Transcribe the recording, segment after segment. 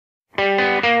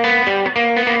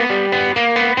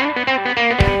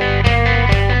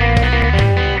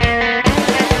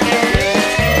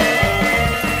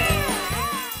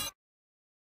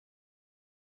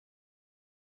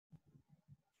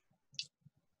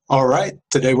All right,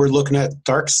 today we're looking at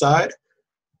Darkseid.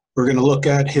 We're going to look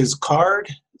at his card,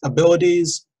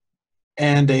 abilities,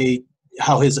 and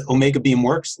how his Omega Beam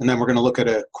works, and then we're going to look at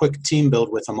a quick team build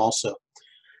with him also.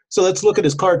 So let's look at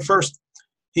his card first.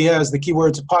 He has the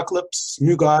keywords Apocalypse,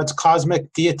 New Gods,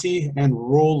 Cosmic, Deity, and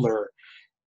Roller.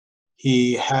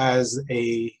 He has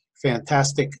a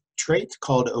fantastic trait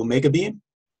called Omega Beam.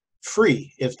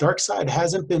 Free, if Darkseid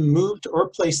hasn't been moved or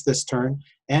placed this turn,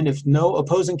 and if no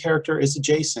opposing character is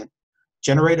adjacent,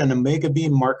 generate an Omega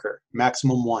Beam marker,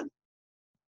 maximum 1.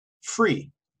 Free,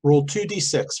 roll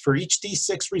 2d6. For each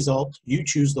d6 result, you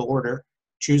choose the order.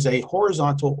 Choose a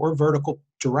horizontal or vertical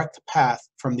direct path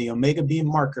from the Omega Beam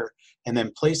marker, and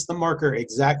then place the marker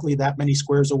exactly that many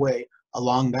squares away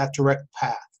along that direct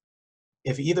path.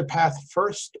 If either path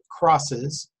first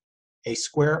crosses a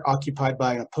square occupied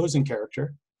by an opposing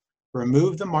character,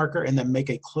 remove the marker and then make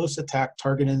a close attack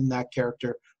targeting that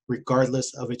character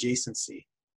regardless of adjacency.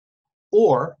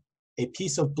 Or a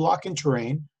piece of blocking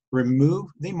terrain, remove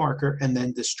the marker and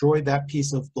then destroy that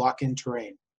piece of blocking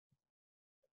terrain.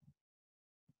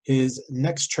 His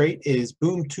next trait is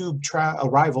Boom Tube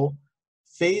Arrival,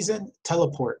 Phase and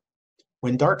Teleport.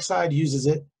 When Darkseid uses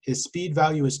it, his speed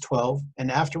value is 12, and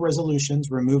after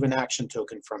resolutions, remove an action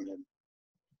token from him.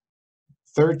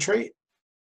 Third trait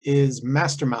is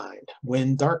Mastermind.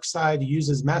 When Darkseid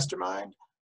uses Mastermind,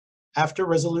 after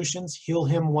resolutions, heal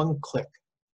him 1 click.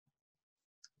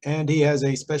 And he has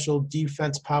a special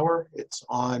defense power. It's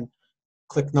on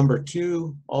click number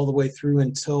 2 all the way through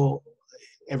until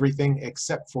everything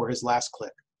except for his last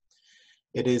click.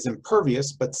 It is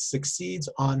impervious, but succeeds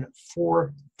on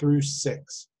 4 through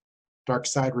 6.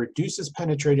 Darkseid reduces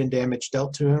penetrating damage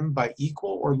dealt to him by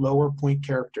equal or lower point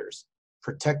characters.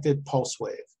 Protected Pulse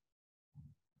Wave.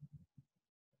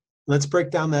 Let's break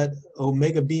down that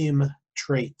Omega Beam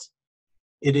trait.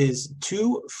 It is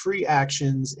 2 free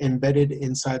actions embedded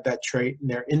inside that trait, and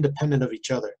they're independent of each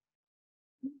other.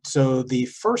 So the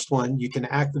first one you can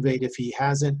activate if he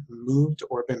hasn't moved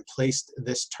or been placed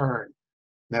this turn.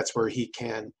 That's where he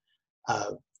can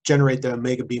generate the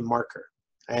Omega Beam marker.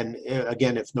 And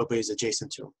again, if nobody's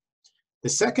adjacent to him. The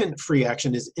second free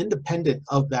action is independent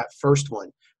of that first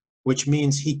one, which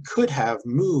means he could have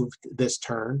moved this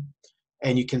turn,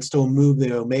 and you can still move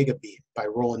the Omega Beam by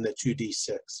rolling the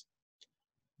 2d6.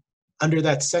 Under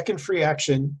that second free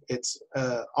action, it's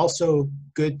also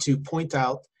good to point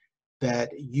out that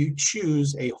you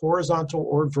choose a horizontal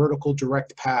or vertical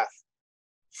direct path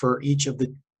for each of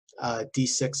the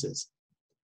d6s.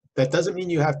 That doesn't mean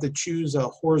you have to choose a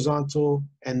horizontal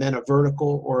and then a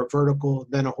vertical, or a vertical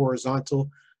then a horizontal.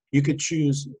 You could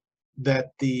choose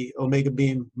that the Omega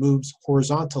Beam moves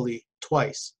horizontally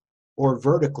twice or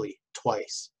vertically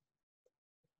twice.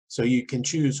 So you can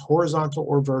choose horizontal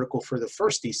or vertical for the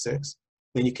first d6,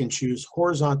 then you can choose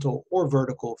horizontal or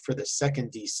vertical for the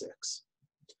second d6.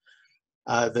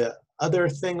 The other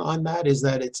thing on that is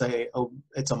that it's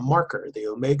a marker. The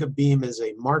Omega Beam is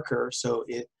a marker, so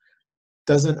it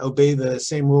doesn't obey the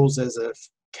same rules as a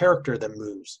character that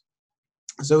moves.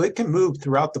 So it can move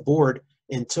throughout the board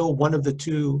until one of the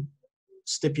 2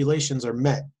 stipulations are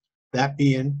met, that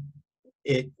being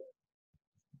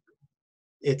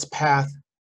its path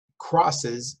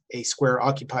crosses a square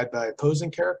occupied by opposing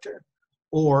character,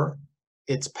 or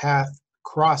its path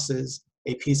crosses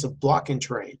a piece of blocking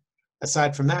terrain.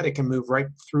 Aside from that, it can move right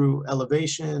through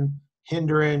elevation,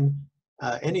 hindering,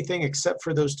 anything except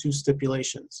for those 2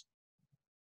 stipulations.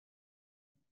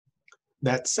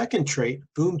 That second trait,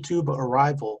 Boom Tube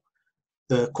Arrival,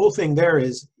 the cool thing there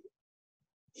is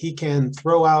he can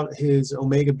throw out his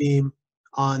Omega Beam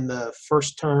on the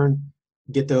first turn,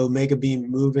 get the Omega Beam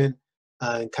moving,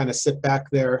 and kind of sit back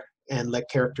there and let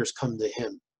characters come to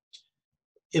him.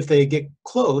 If they get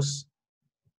close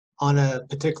on a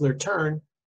particular turn,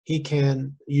 he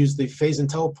can use the Phase and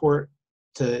Teleport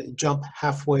to jump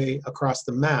halfway across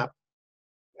the map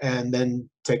and then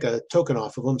take a token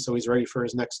off of him so he's ready for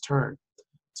his next turn.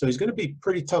 So he's going to be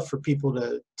pretty tough for people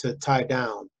to tie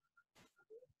down.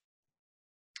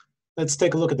 Let's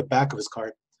take a look at the back of his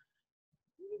card.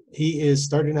 He is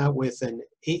starting out with an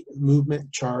 8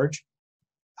 movement charge,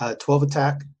 12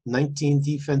 attack, 19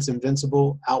 defense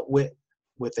invincible, outwit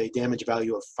with a damage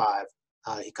value of 5.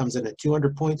 He comes in at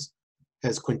 200 points,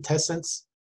 has quintessence,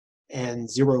 and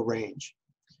 0 range.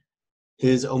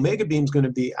 His Omega Beam is going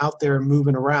to be out there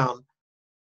moving around,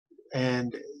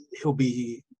 and he'll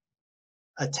be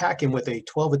attacking with a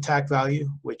 12 attack value,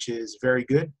 which is very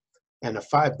good, and a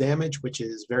 5 damage, which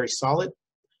is very solid.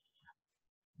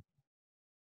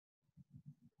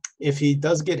 If he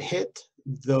does get hit,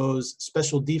 those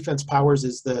special defense powers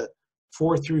is the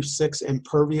 4 through 6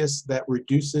 impervious that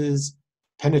reduces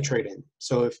penetrating.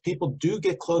 So if people do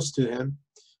get close to him,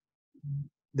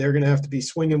 they're going to have to be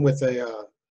swinging with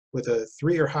a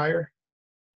 3 or higher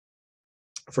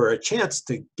for a chance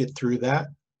to get through that.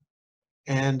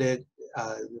 And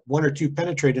 1 or 2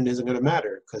 penetrating isn't going to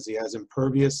matter because he has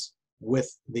impervious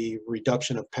with the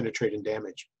reduction of penetrating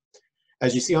damage.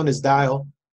 As you see on his dial,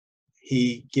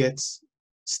 he gets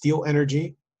steel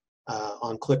energy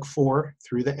on click 4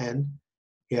 through the end.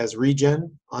 He has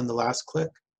regen on the last click.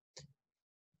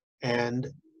 And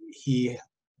he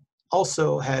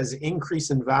also has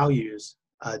increase in values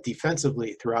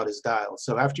defensively throughout his dial.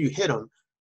 So after you hit him,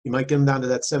 you might get him down to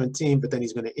that 17, but then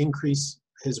he's going to increase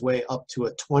his way up to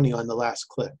a 20 on the last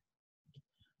click.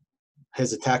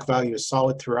 His attack value is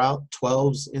solid throughout,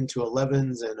 12s into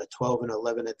 11s and a 12 and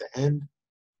 11 at the end,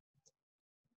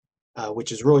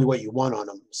 which is really what you want on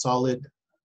him. Solid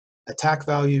attack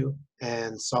value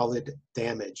and solid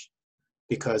damage,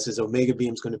 because his Omega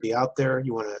Beam is going to be out there.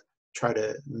 You want to try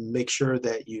to make sure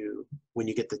that you, when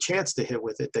you get the chance to hit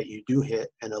with it, that you do hit,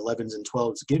 and 11s and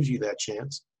 12s gives you that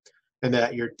chance, and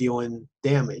that you're dealing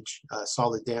damage,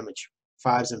 solid damage.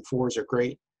 5s and 4s are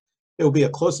great. It will be a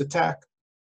close attack.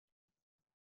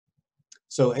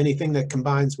 So anything that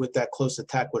combines with that close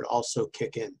attack would also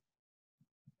kick in.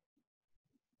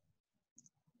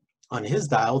 On his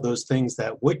dial, those things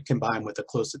that would combine with a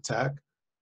close attack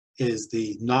is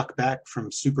the knockback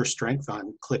from super strength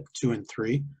on click 2 and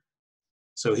 3.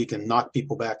 So he can knock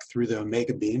people back through the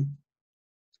Omega Beam.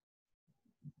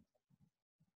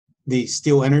 The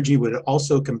steel energy would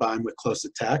also combine with close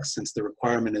attacks, since the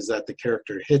requirement is that the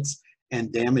character hits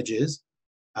and damages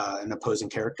an opposing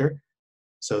character.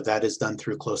 So that is done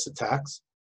through close attacks.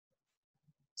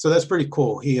 So that's pretty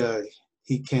cool.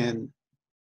 He can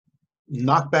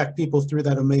knock back people through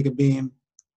that Omega Beam.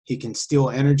 He can steal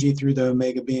energy through the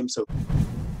Omega Beam. So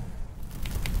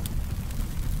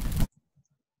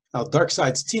now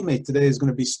Darkseid's teammate today is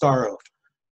going to be Starro.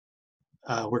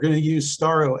 We're going to use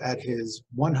Starro at his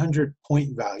 100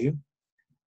 point value,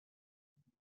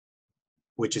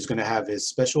 which is going to have his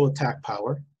special attack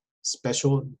power,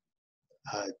 special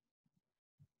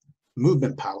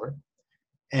movement power,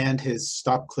 and his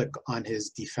stop click on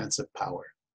his defensive power.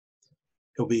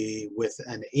 He'll be with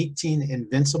an 18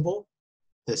 invincible,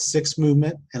 the 6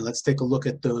 movement, and let's take a look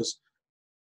at those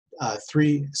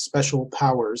 3 special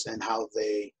powers and how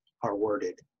they are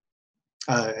worded.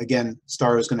 Again,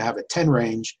 Starro is going to have a 10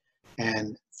 range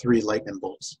and 3 lightning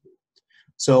bolts.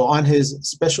 So on his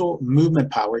special movement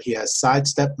power, he has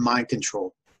sidestep mind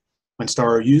control. When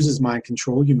Starro uses mind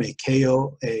control, you may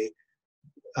KO a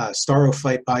Starro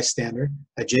fight bystander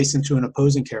adjacent to an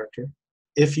opposing character.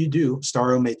 If you do,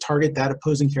 Starro may target that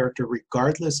opposing character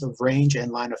regardless of range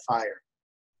and line of fire.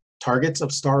 Targets of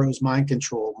Starro's mind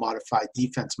control modify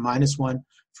defense -1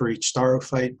 for each Starro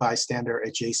fight bystander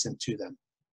adjacent to them.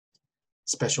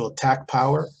 Special attack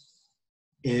power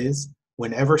is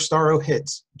whenever Starro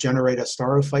hits, generate a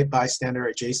Starro fight bystander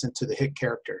adjacent to the hit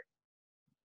character.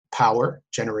 Power,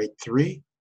 generate 3.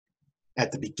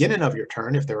 At the beginning of your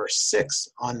turn, if there are 6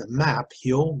 on the map,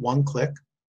 heal 1 click.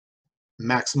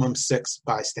 Maximum 6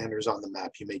 bystanders on the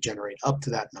map. You may generate up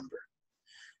to that number.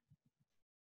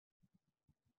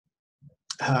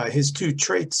 His 2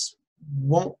 traits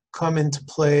won't come into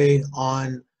play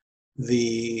on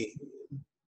the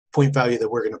point value that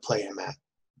we're going to play him at.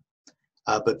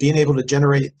 But being able to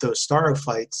generate those Starro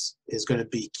fights is going to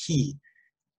be key,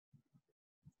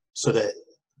 so that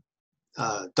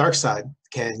Darkseid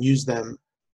can use them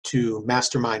to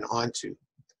mastermind onto.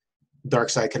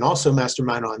 Darkseid can also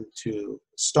mastermind onto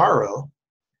Starro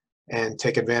and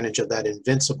take advantage of that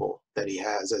invincible that he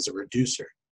has as a reducer.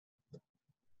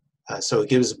 So it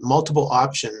gives multiple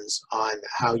options on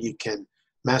how you can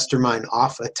mastermind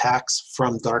off attacks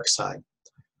from Darkseid.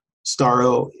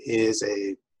 Starro is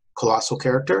a colossal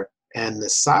character, and the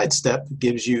sidestep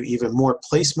gives you even more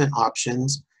placement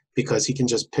options, because he can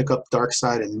just pick up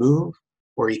Darkseid and move,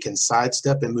 or he can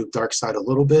sidestep and move Darkseid a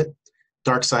little bit.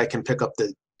 Darkseid can pick up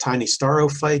the tiny Starro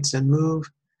fights and move.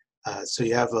 So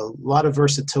you have a lot of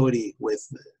versatility with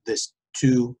this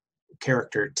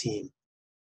 2-character team.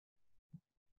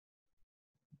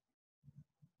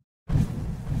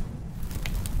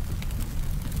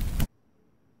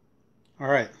 All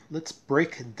right, let's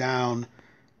break down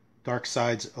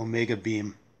Darkseid's Omega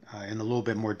Beam in a little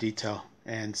bit more detail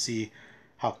and see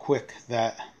how quick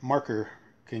that marker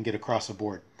can get across the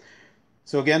board.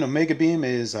 So again, Omega Beam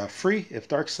is free if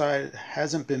Darkseid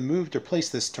hasn't been moved or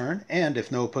placed this turn, and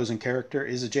if no opposing character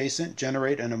is adjacent,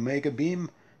 generate an Omega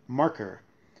Beam marker,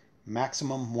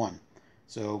 maximum 1.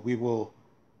 So we will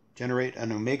generate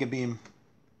an Omega Beam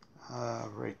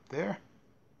right there.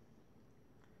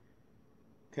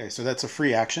 Okay, so that's a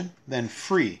free action. Then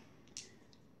free.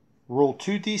 Roll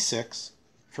 2d6.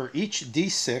 For each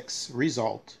d6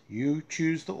 result, you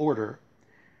choose the order.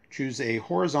 Choose a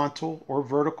horizontal or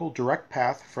vertical direct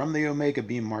path from the omega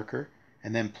beam marker,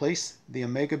 and then place the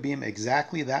omega beam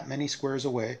exactly that many squares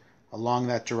away along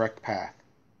that direct path.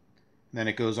 And then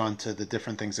it goes on to the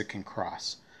different things it can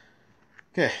cross.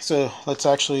 Okay, so let's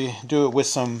actually do it with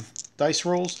some dice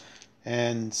rolls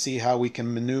and see how we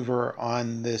can maneuver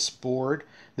on this board.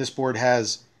 This board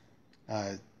has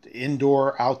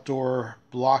indoor, outdoor,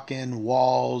 block-in,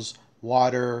 walls,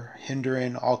 water,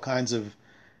 hindering, all kinds of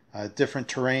different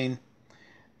terrain.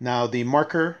 Now the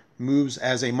marker moves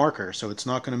as a marker, so it's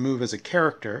not going to move as a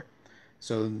character.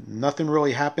 So nothing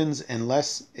really happens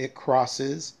unless it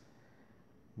crosses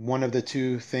one of the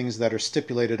two things that are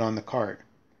stipulated on the card.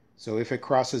 So if it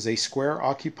crosses a square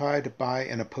occupied by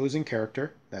an opposing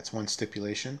character, that's one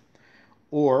stipulation,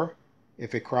 or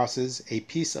if it crosses a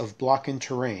piece of block-in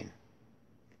terrain.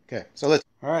 Okay, so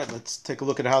let's take a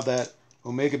look at how that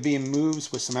omega beam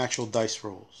moves with some actual dice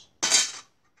rolls.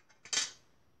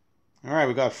 All right,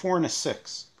 we got a 4 and a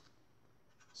 6.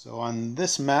 So on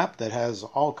this map that has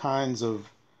all kinds of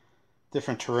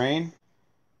different terrain,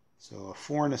 so a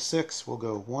 4 and a 6, we'll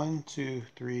go 1, 2,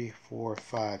 3, 4,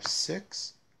 5,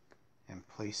 6, and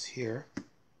place here.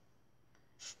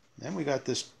 Then we got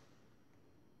this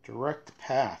direct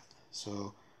path,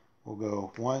 so we'll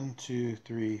go 1, 2,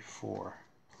 3, 4,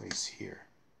 place here.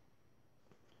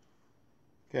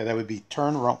 Okay, that would be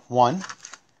turn 1.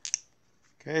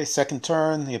 Okay, second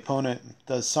turn, the opponent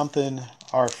does something,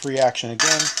 our free action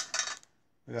again.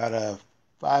 We got a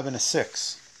 5 and a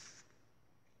 6.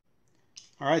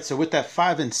 Alright, so with that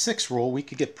 5 and 6 roll, we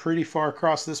could get pretty far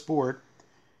across this board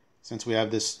since we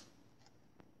have this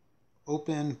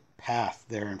open path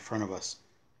there in front of us.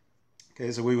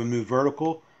 Okay, so we would move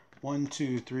vertical. 1,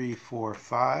 2, 3, 4,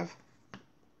 5.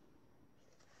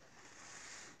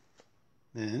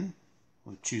 Then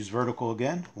we'll choose vertical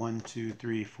again. 1, 2,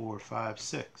 3, 4, 5,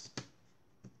 6.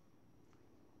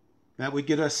 That would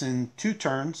get us in 2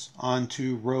 turns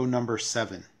onto row number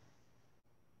 7.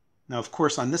 Now, of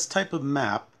course, on this type of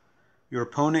map, your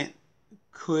opponent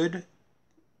could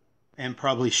and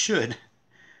probably should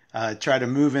try to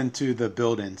move into the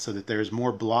building so that there's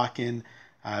more block-in.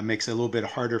 Makes it a little bit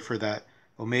harder for that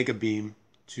omega beam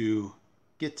to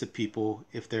get to people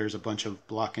if there's a bunch of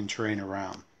block-in terrain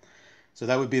around. So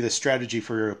that would be the strategy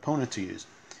for your opponent to use.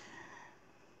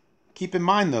 Keep in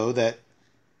mind, though, that,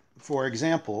 for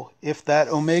example, if that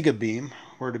omega beam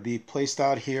were to be placed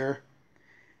out here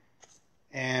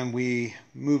and we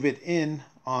move it in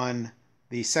on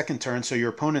the second turn, so your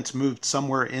opponent's moved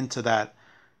somewhere into that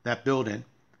building,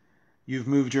 you've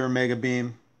moved your omega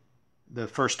beam the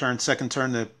first turn, second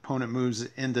turn the opponent moves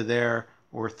into there,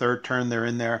 or third turn they're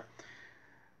in there.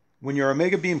 When your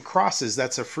omega beam crosses,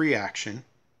 that's a free action,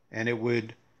 and it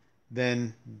would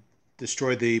then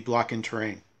destroy the block-in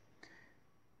terrain.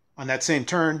 On that same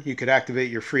turn, you could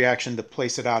activate your free action to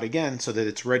place it out again so that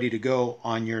it's ready to go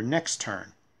on your next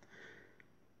turn.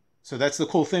 So that's the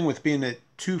cool thing with being at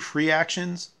 2 free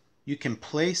actions. You can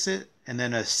place it and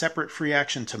then a separate free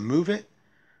action to move it,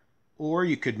 or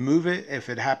you could move it if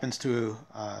it happens to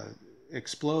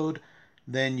explode.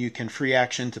 Then you can free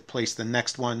action to place the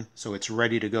next one so it's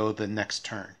ready to go the next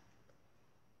turn.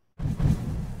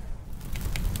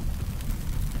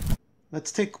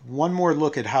 Let's take one more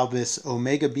look at how this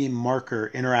omega beam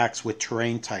marker interacts with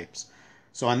terrain types.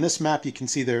 So on this map you can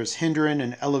see there's hindering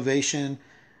and elevation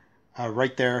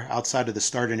right there outside of the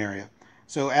starting area.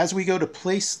 So as we go to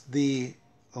place the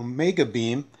omega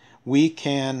beam, we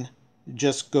can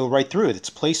just go right through it. It's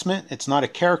placement. It's not a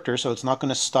character, so it's not going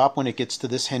to stop when it gets to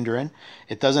this hindering.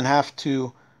 It doesn't have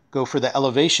to go for the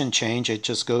elevation change. It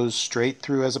just goes straight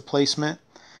through as a placement.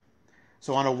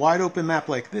 So on a wide open map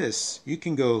like this, you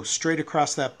can go straight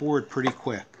across that board pretty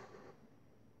quick.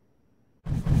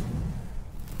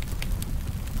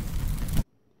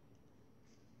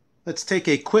 Let's take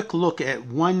a quick look at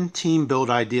one team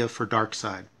build idea for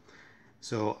Darkseid.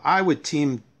 So I would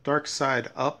team Darkseid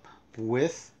up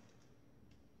with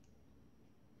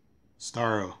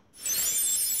Starro.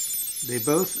 They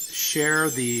both share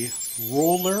the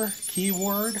roller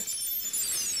keyword,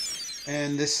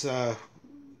 and this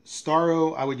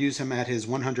Starro, I would use him at his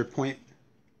 100 point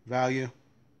value.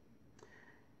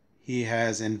 He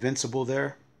has Invincible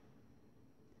there.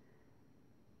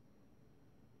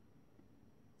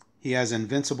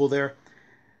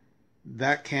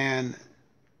 That can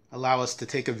allow us to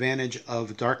take advantage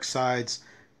of Darkseid's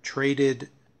traded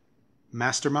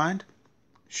Mastermind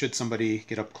should somebody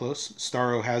get up close.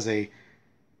 Starro has a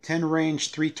 10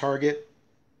 range, 3 target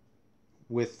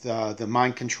with the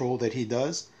mind control that he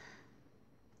does.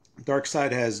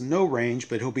 Darkseid has no range,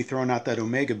 but he'll be throwing out that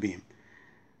Omega Beam.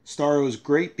 Starro is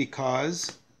great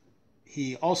because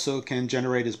he also can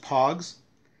generate his Pogs,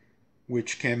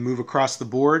 which can move across the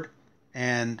board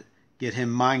and get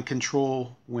him mind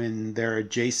control when they're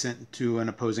adjacent to an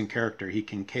opposing character. He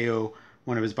can KO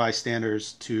one of his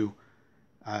bystanders to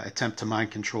attempt to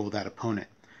mind control that opponent.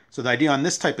 So the idea on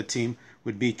this type of team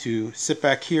would be to sit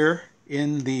back here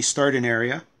in the starting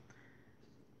area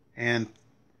and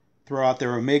throw out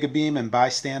their Omega Beam and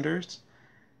bystanders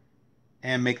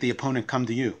and make the opponent come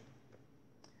to you.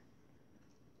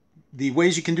 The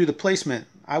ways you can do the placement,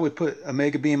 I would put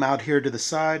Omega Beam out here to the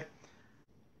side.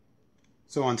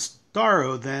 So on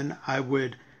Starro, then I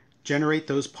would generate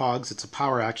those Pogs. It's a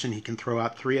power action. He can throw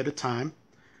out 3 at a time.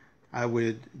 I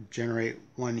would generate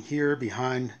 1 here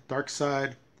behind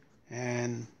Darkseid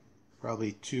and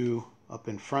probably 2 up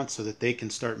in front so that they can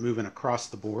start moving across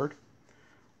the board,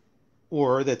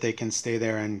 or that they can stay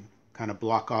there and kind of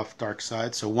block off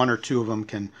Darkseid. So 1 or 2 of them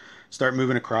can start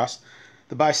moving across.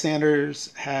 The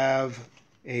bystanders have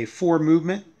a 4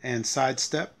 movement and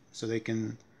sidestep, so they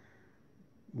can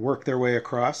work their way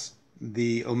across.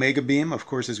 The Omega Beam, of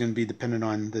course, is going to be dependent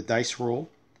on the dice roll.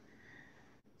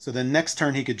 So the next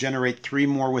turn he could generate 3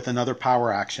 more with another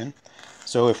power action.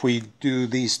 So if we do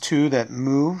these 2 that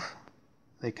move,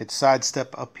 they could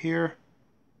sidestep up here.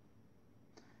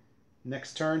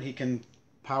 Next turn he can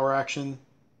power action,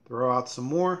 throw out some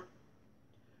more.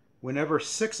 Whenever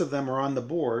 6 of them are on the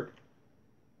board,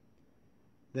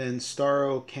 then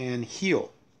Starro can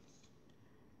heal.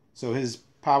 So his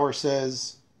power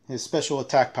says, his special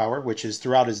attack power, which is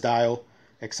throughout his dial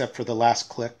except for the last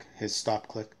click, his stop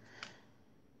click.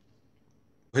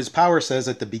 His power says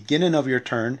at the beginning of your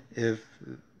turn, if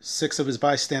 6 of his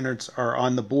bystanders are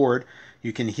on the board,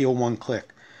 you can heal 1 click.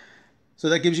 So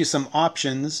that gives you some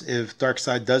options. If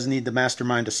Darkseid does need the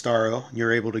mastermind to Starro,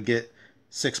 you're able to get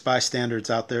 6 bystanders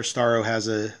out there. Starro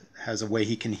has a way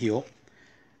he can heal.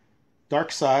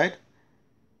 Darkseid,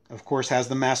 of course, has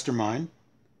the mastermind.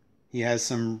 He has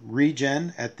some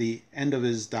regen at the end of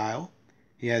his dial.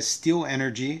 He has steel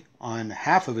energy on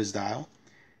half of his dial.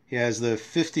 He has the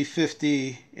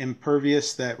 50-50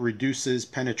 impervious that reduces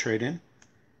penetrating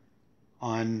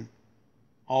on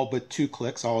all but 2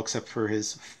 clicks, all except for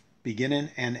his beginning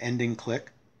and ending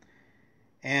click.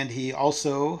 And he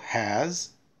also has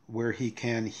where he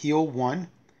can heal 1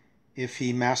 if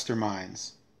he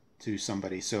masterminds to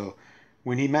somebody. So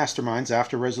when he masterminds,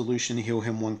 after resolution, heal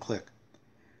him 1 click.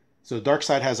 So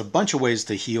Darkseid has a bunch of ways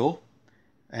to heal,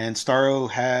 and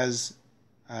Starro has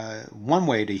 1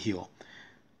 way to heal.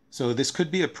 So this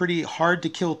could be a pretty hard to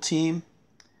kill team.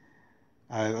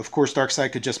 Of course,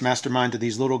 Darkseid could just mastermind to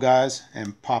these little guys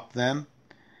and pop them.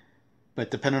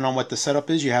 But depending on what the setup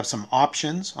is, you have some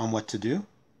options on what to do.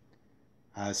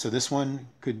 So this one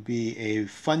could be a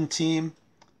fun team.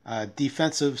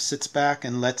 Defensive sits back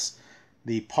and lets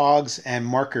the Pogs and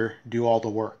marker do all the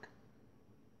work.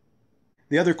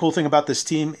 The other cool thing about this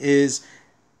team is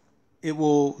it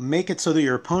will make it so that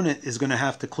your opponent is going to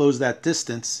have to close that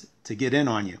distance to get in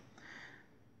on you.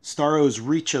 Starro's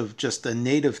reach of just a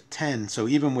native 10, so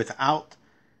even without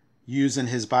using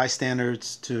his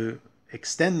bystanders to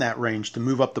extend that range to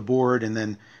move up the board, and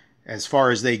then as far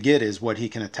as they get is what he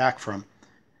can attack from.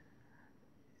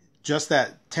 Just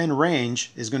that 10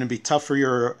 range is going to be tough for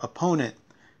your opponent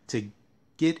to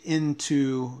get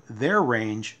into their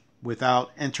range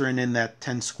without entering in that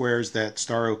 10 squares that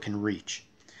Starro can reach.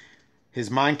 His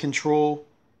mind control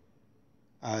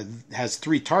has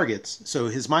 3 targets, so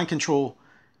his mind control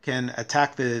can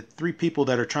attack the 3 people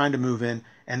that are trying to move in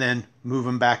and then move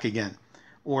them back again,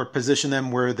 or position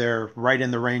them where they're right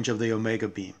in the range of the Omega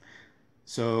Beam.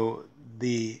 So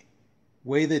the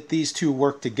way that these 2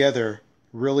 work together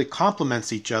really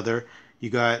complements each other. You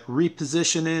got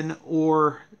repositioning,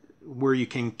 or where you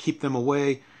can keep them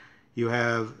away. You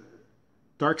have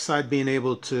Darkseid being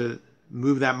able to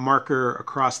move that marker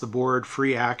across the board,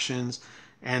 free actions,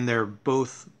 and they're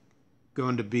both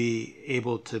going to be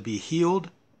able to be healed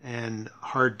and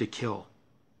hard to kill.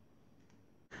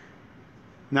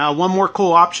 Now, one more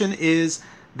cool option is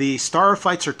the Starro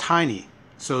fights are tiny,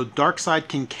 so Darkseid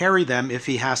can carry them if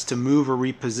he has to move or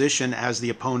reposition as the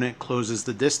opponent closes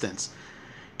the distance.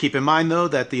 Keep in mind, though,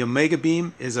 that the Omega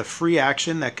Beam is a free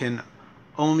action that can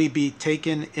only be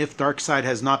taken if Darkseid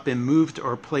has not been moved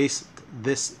or placed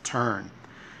this turn.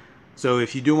 So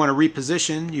if you do want to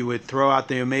reposition, you would throw out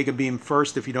the Omega Beam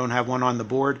first if you don't have one on the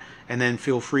board, and then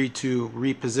feel free to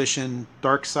reposition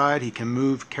Darkseid. He can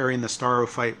move, carrying the Starro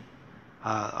fight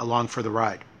along for the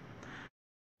ride.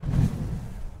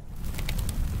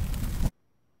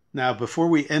 Now, before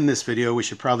we end this video, we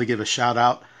should probably give a shout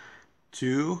out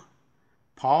to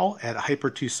Paul at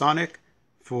Hyper2Sonic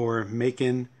for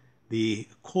making the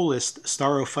coolest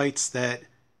Starophytes that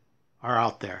are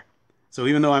out there. So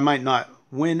even though I might not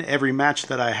win every match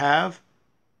that I have,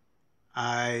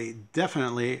 I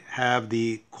definitely have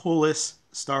the coolest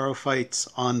Starophytes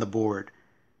on the board.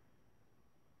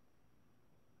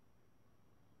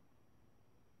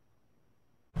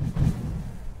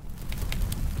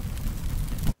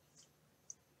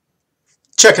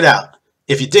 Check it out.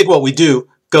 If you dig what we do,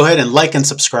 go ahead and like and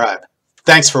subscribe.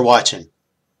 Thanks for watching.